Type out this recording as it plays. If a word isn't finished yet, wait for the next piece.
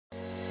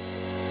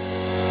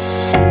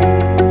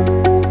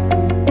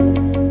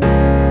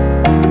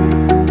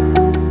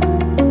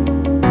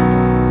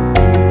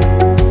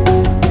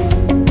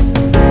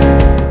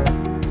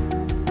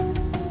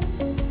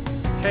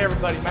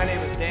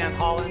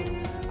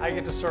I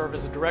get to serve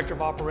as the Director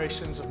of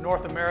Operations of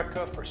North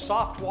America for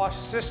SoftWash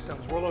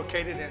Systems. We're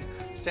located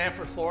in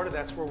Sanford, Florida.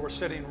 That's where we're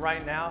sitting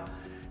right now.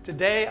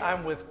 Today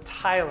I'm with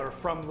Tyler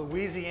from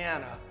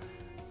Louisiana.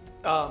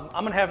 I'm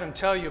gonna have him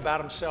tell you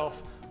about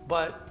himself,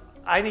 but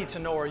I need to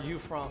know, are you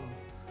from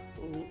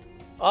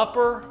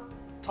upper,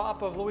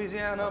 top of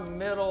Louisiana,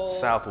 middle?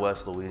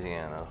 Southwest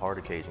Louisiana, heart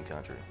of Cajun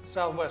country.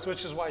 Southwest,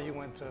 which is why you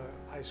went to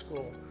high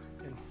school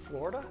in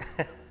Florida,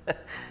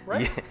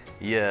 right?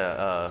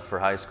 Yeah, for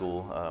high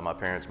school, my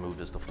parents moved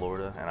us to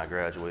Florida, and I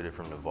graduated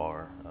from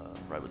Navarre,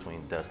 right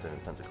between Destin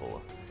and Pensacola.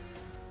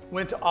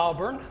 Went to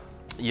Auburn.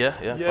 Yeah.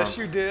 Yes,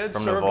 you did.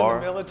 From Served Navarre.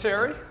 in the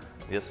military.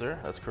 Yes, sir,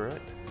 that's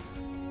correct.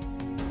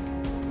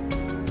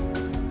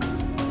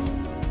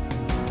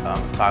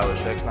 I'm Tyler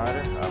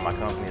Schexnayder. My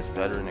company is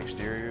Veteran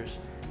Exteriors,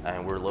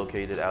 and we're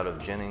located out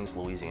of Jennings,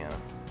 Louisiana.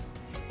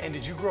 And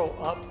did you grow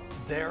up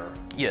there?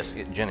 Yes,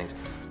 Jennings.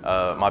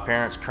 My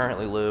parents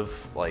currently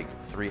live like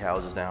 3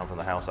 houses down from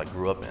the house I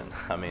grew up in.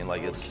 I mean,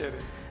 like it's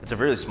a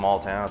really small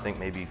town. I think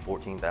maybe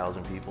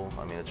 14,000 people.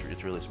 I mean, it's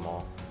really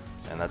small,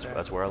 and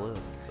that's where I live.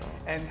 So.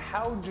 And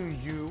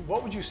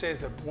what would you say is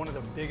one of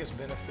the biggest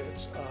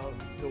benefits of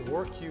the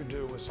work you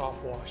do with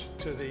SoftWash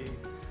to the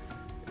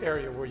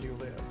area where you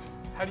live?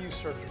 How do you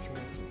serve your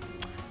community?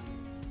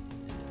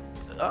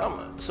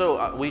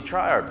 So we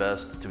try our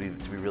best to be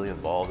really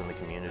involved in the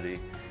community,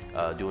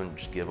 doing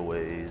just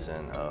giveaways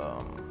and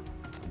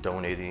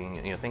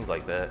donating, things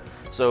like that.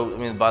 So I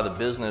mean, by the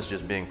business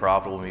just being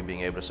profitable, me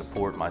being able to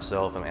support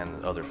myself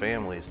and other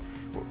families,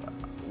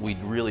 we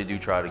really do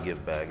try to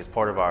give back. It's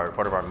part of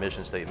our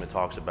mission statement.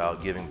 Talks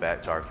about giving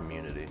back to our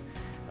community.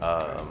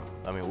 I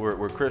mean,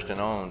 we're Christian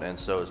owned, and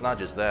so it's not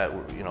just that.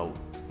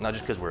 Not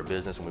just because we're a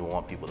business and we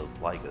want people to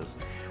like us.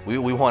 We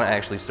want to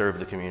actually serve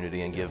the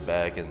community and give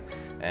back,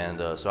 and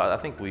so I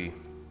think we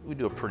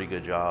do a pretty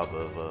good job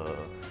of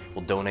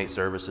we'll donate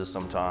services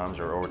sometimes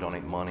or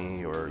donate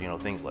money or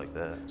things like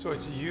that. So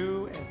it's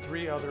you and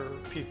 3 other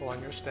people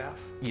on your staff?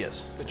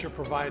 Yes. That you're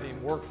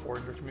providing work for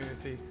in your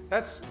community.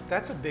 That's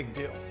a big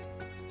deal.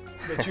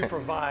 That you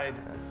provide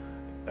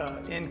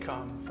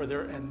income for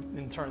and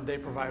in turn they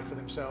provide for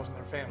themselves and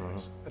their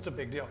families. Mm-hmm. That's a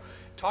big deal.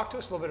 Talk to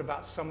us a little bit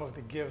about some of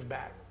the give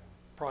back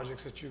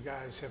projects that you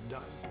guys have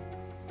done.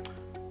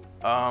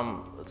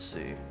 Let's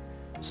see.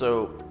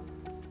 So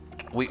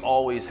we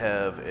always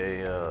have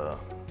a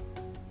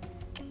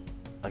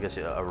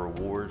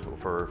reward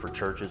for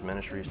churches,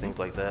 ministries, things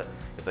like that.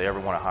 If they ever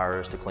want to hire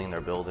us to clean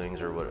their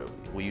buildings or whatever,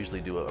 we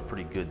usually do a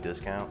pretty good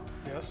discount.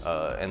 Yes.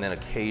 And then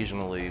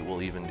occasionally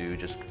we'll even do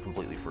just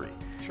completely free.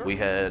 Sure. We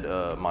had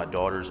my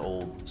daughter's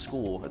old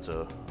school, it's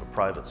a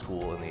private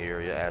school in the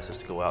area, asked us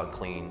to go out and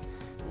clean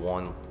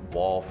one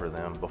wall for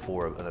them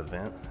before an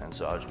event, and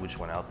so we just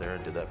went out there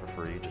and did that for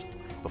free just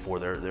before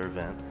their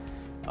event.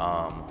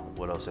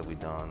 What else have we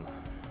done?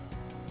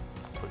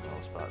 Putting you on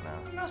the spot now.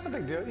 No, it's a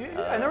big deal.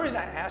 And the reason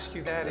I ask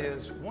you that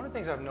is one of the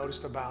things I've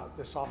noticed about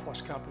the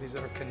SoftWash companies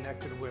that are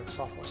connected with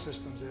SoftWash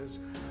Systems is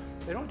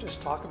they don't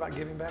just talk about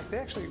giving back. They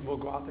actually will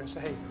go out there and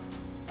say, hey,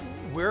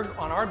 we're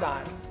on our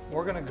dime,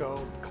 we're going to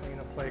go clean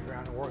a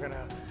playground, or we're going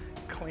to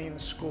clean a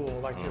school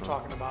like you're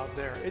talking about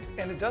there.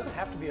 And it doesn't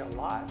have to be a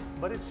lot,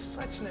 but it's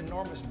such an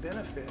enormous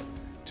benefit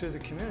to the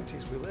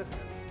communities we live in.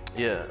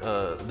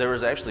 Yeah, there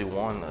was actually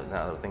one,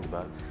 now that I think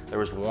about it, there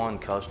was one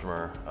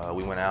customer,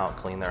 we went out,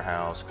 cleaned their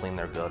house, cleaned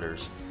their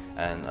gutters,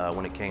 and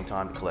when it came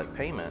time to collect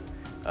payment,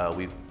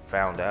 we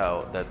found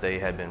out that they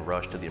had been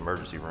rushed to the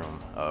emergency room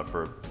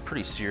for a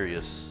pretty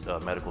serious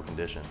medical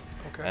condition.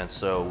 Okay. And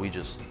so we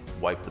just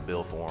wiped the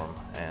bill for them,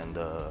 and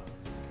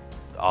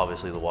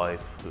obviously the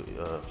wife,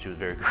 she was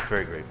very,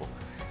 very grateful.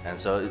 And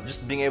so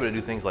just being able to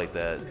do things like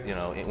that,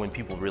 yes, when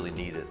people really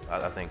need it,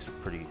 I think is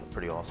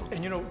pretty awesome.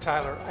 And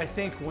Tyler, I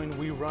think when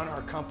we run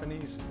our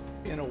companies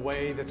in a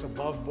way that's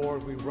above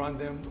board, we run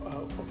them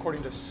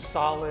according to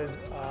solid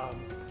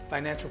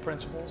financial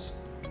principles,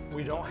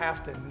 we don't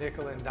have to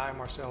nickel and dime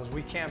ourselves.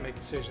 We can make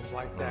decisions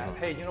like that.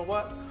 Mm-hmm. Hey, you know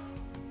what?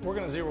 We're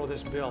going to zero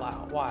this bill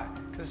out. Why?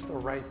 Because it's the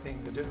right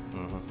thing to do.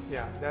 Mm-hmm.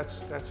 Yeah,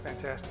 that's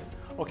fantastic.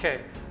 Okay,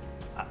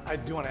 I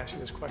do want to ask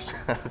you this question.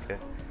 Okay.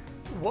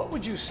 What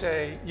would you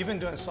say, you've been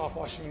doing soft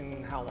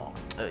washing how long?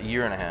 A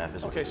year and a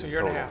half. Okay, so a year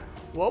and a half.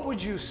 What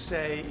would you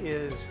say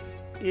is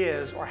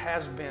or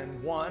has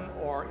been one,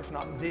 or if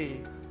not the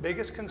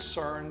biggest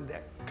concern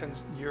that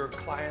your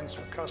clients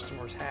or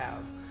customers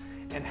have,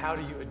 and how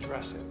do you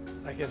address it?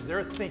 Like as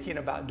they're thinking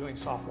about doing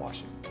soft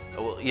washing.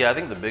 Well, yeah, I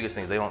think the biggest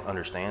thing is they don't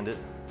understand it.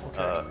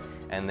 Okay.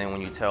 And then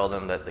when you tell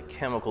them that the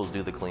chemicals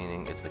do the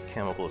cleaning, it's the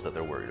chemicals that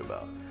they're worried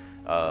about.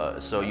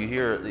 So you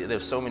hear,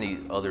 there's so many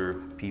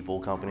other people,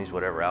 companies,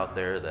 whatever out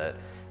there that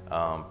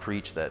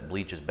preach that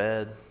bleach is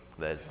bad,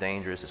 that it's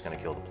dangerous, it's going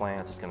to kill the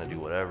plants, it's going to do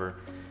whatever.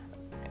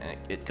 And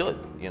it could,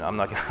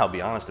 I'll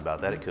be honest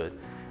about that, it could.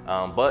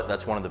 But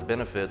that's one of the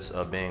benefits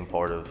of being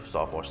part of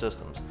SoftWash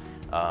Systems.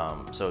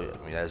 So,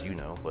 I mean, as you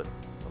know, but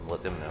I'll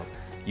let them know,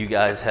 you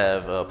guys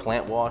have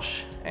Plant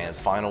Wash and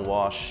Final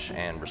Wash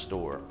and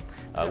Restore,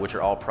 which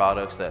are all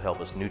products that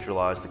help us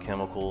neutralize the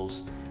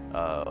chemicals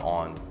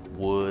on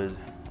wood,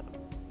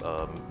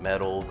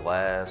 metal,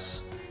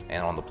 glass,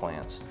 and on the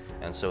plants.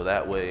 And so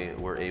that way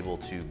we're able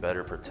to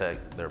better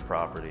protect their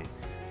property.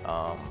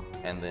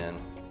 And then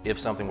if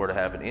something were to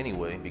happen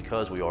anyway,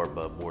 because we are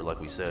above board,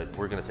 like we said,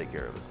 we're gonna take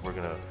care of it. We're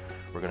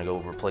gonna go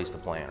replace the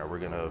plant, or we're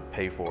gonna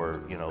pay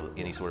for, you know,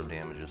 any sort of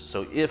damages.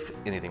 So if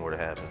anything were to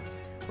happen,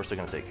 we're still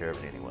gonna take care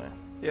of it anyway.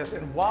 Yes,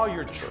 and while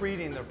you're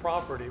treating the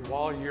property,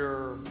 while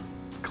you're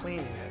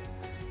cleaning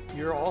it,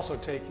 you're also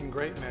taking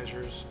great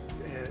measures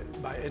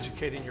by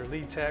educating your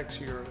lead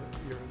techs, your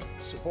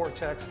support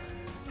techs,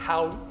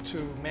 how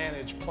to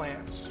manage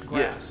plants,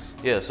 grass.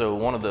 Yeah. So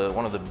one of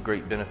the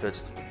great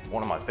benefits,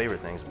 one of my favorite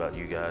things about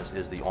you guys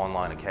is the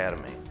online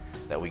academy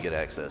that we get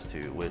access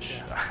to,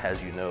 which,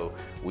 as you know,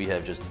 we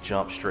have just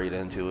jumped straight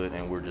into it,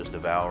 and we're just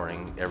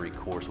devouring every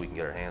course we can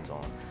get our hands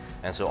on.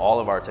 And so all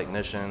of our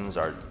technicians,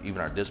 even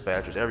our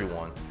dispatchers,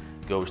 everyone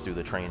goes through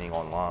the training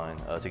online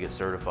to get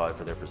certified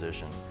for their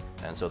position.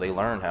 And so they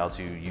learn how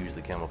to use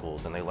the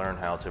chemicals, and they learn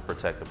how to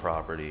protect the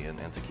property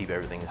and to keep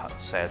everything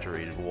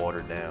saturated,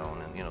 watered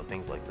down, and, you know,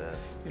 things like that.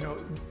 You know,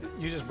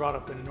 you just brought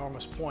up an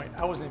enormous point.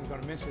 I wasn't even going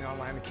to mention the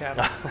online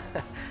academy.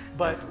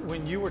 But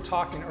when you were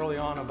talking early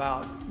on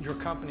about your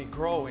company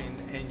growing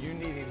and you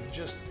needing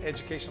just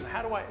education,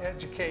 how do I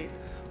educate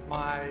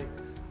my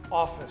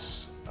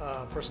office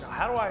personnel?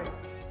 How do I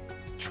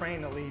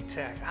train a lead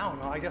tech? I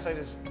don't know. I guess I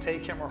just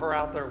take him or her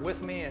out there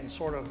with me and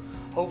sort of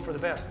hope for the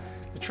best.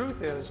 The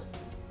truth is,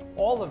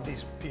 all of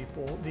these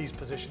people, these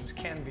positions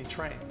can be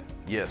trained.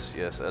 Yes,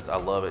 I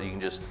love it. You can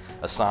just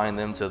assign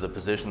them to the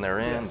position they're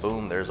in. Yes.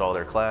 Boom, there's all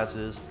their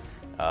classes.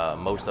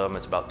 Most of them,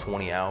 it's about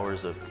 20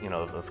 hours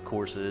of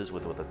courses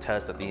with a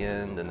test at the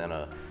end, and then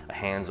a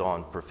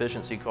hands-on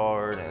proficiency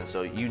card. And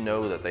so you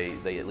know that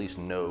they at least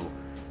know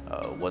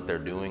what they're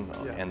doing,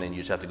 and then you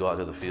just have to go out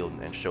to the field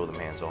and show them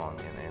hands-on,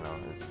 and you know,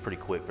 it's pretty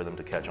quick for them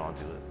to catch on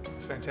to it.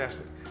 It's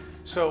fantastic.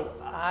 So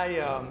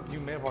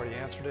you may have already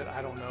answered it,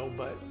 I don't know,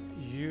 but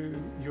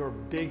your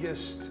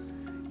biggest,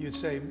 you'd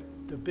say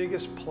the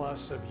biggest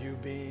plus of you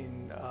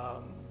being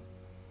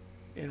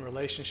in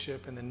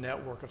relationship in the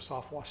network of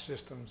SoftWash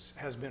systems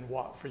has been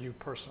what for you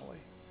personally?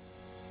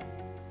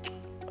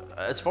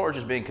 As far as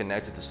just being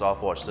connected to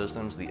SoftWash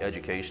systems, the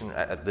education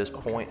at this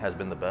point has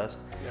been the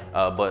best.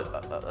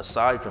 But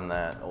aside from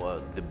that,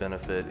 the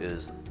benefit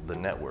is the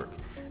network.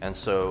 And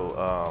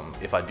so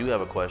if I do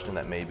have a question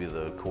that maybe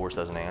the course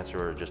doesn't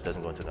answer or just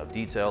doesn't go into enough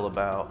detail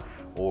about,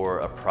 or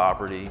a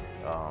property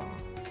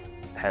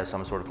has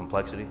some sort of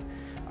complexity,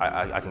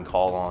 I can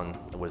call on,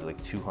 what is it, like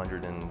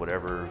 200 and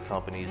whatever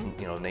companies,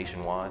 you know,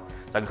 nationwide.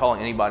 So I can call on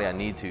anybody I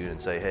need to and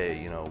say, hey,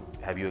 you know,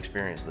 have you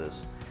experienced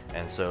this?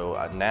 And so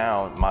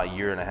now my 1.5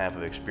 years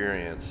of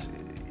experience,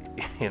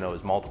 you know,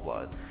 is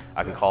multiplied.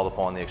 I can call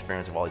upon the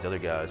experience of all these other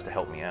guys to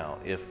help me out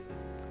if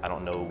I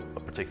don't know a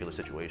particular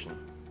situation.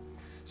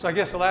 So I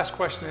guess the last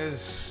question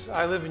is,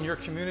 I live in your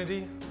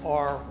community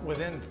or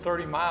within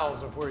 30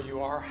 miles of where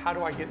you are. How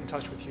do I get in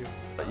touch with you?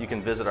 You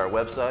can visit our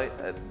website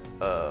at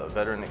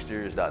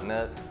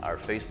veteranexteriors.net, our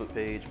Facebook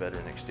page,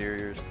 Veteran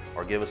Exteriors,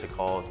 or give us a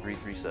call,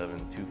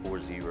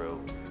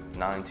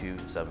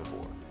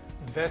 337-240-9274.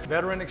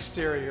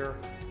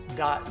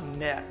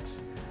 Veteranexterior.net.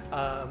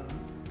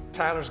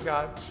 Tyler's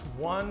got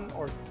 1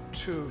 or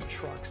 2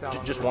 trucks out on the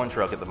road? Just 1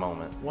 truck at the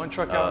moment. 1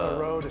 truck out on the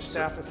road, a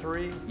staff of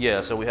 3?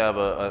 Yeah, so we have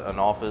an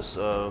office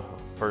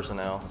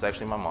personnel. It's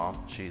actually my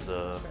mom. She's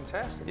That's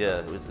fantastic.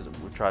 Yeah, we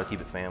try to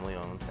keep it family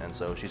owned, and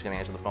so she's going to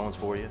answer the phones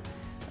for you.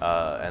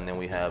 And then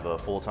we have a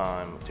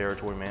full-time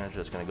territory manager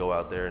that's going to go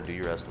out there and do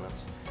your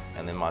estimates.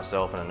 And then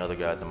myself and another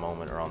guy at the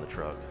moment are on the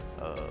truck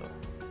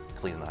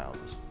cleaning the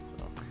houses.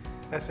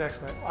 That's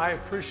excellent. I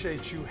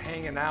appreciate you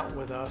hanging out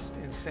with us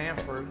in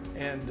Sanford,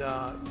 and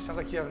it sounds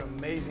like you have an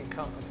amazing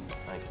company.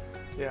 Thank you.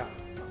 Yeah,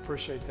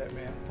 appreciate that,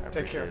 man.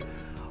 Take care.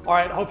 All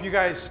right, I hope you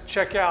guys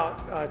check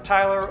out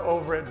Tyler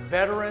over at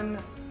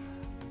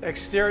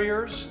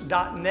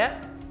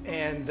veteranexteriors.net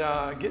and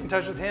get in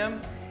touch with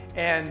him.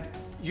 And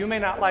you may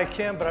not like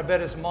him, but I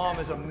bet his mom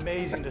is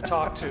amazing to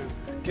talk to.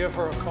 Give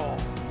her a call.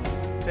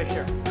 Take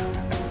care.